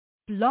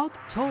Blog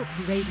Talk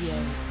Radio.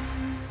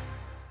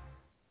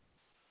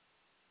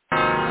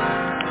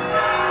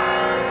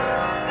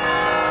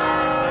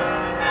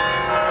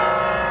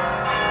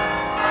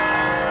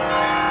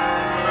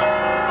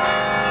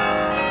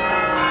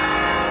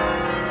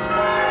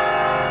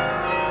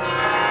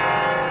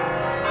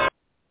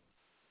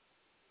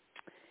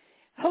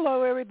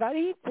 Hello,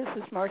 everybody. This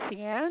is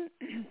Marcy Ann.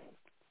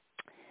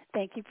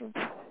 Thank you for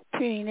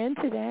tuning in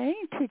today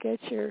to get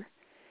your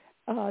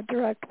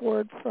direct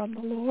word from the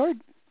Lord.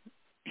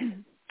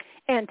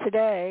 And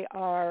today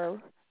our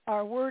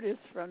word is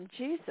from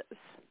Jesus.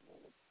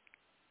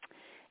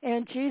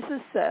 And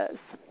Jesus says,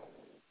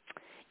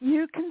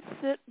 "You can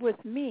sit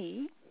with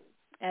me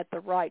at the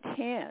right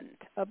hand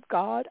of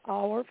God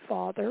our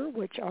Father,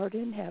 which art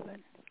in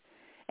heaven,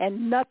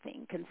 and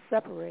nothing can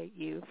separate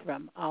you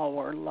from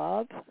our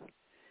love.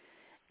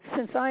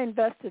 Since I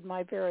invested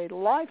my very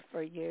life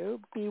for you,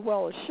 be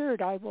well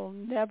assured I will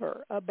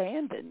never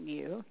abandon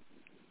you.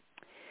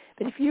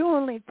 But if you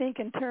only think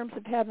in terms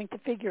of having to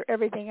figure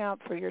everything out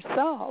for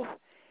yourself,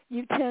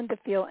 you tend to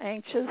feel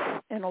anxious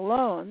and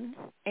alone,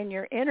 and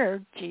your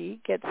energy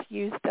gets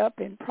used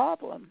up in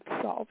problem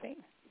solving.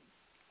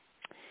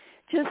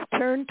 Just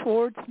turn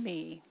towards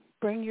me.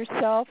 Bring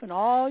yourself and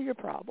all your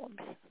problems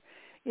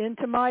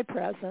into my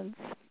presence,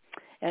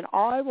 and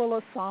I will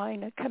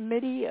assign a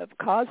committee of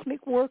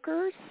cosmic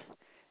workers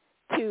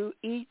to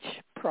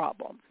each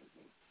problem.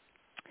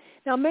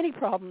 Now, many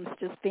problems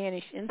just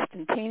vanish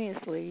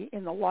instantaneously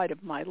in the light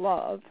of my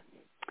love,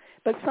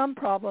 but some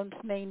problems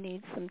may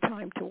need some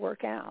time to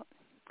work out.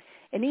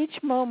 In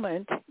each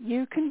moment,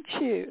 you can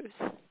choose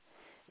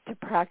to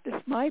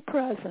practice my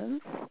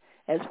presence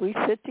as we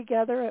sit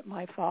together at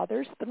my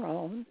Father's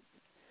throne,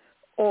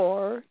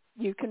 or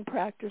you can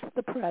practice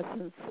the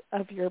presence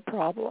of your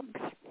problems."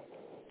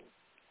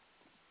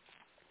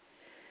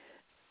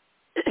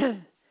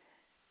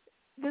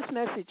 This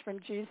message from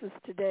Jesus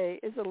today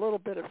is a little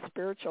bit of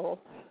spiritual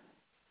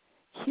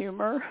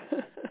humor.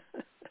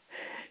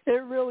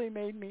 It really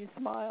made me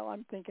smile.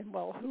 I'm thinking,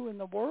 well, who in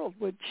the world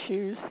would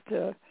choose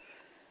to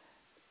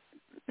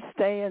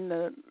stay in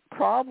the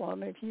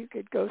problem if you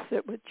could go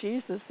sit with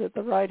Jesus at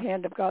the right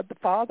hand of God the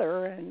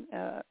Father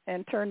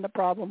and turn the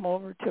problem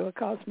over to a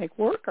cosmic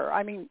worker?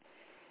 I mean,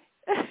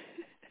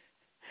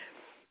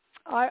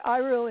 I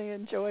really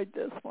enjoyed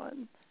this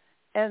one.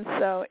 And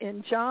so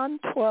in John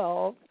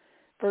 12,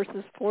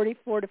 verses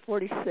 44 to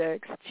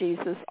 46,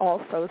 Jesus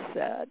also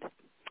said,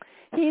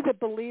 "He that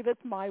believeth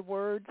my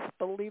words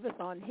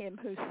believeth on him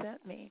who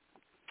sent me.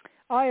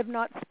 I have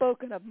not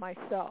spoken of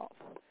myself,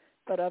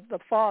 but of the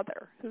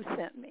Father who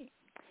sent me.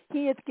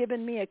 He hath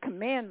given me a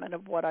commandment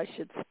of what I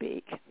should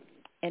speak,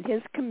 and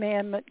his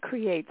commandment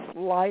creates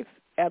life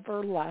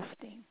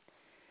everlasting.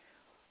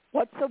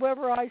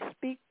 Whatsoever I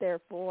speak,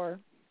 therefore,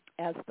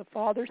 as the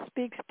Father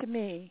speaks to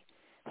me,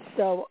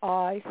 so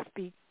I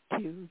speak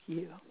to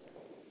you."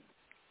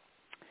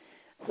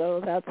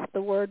 So that's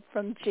the word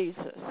from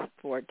Jesus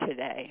for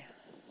today.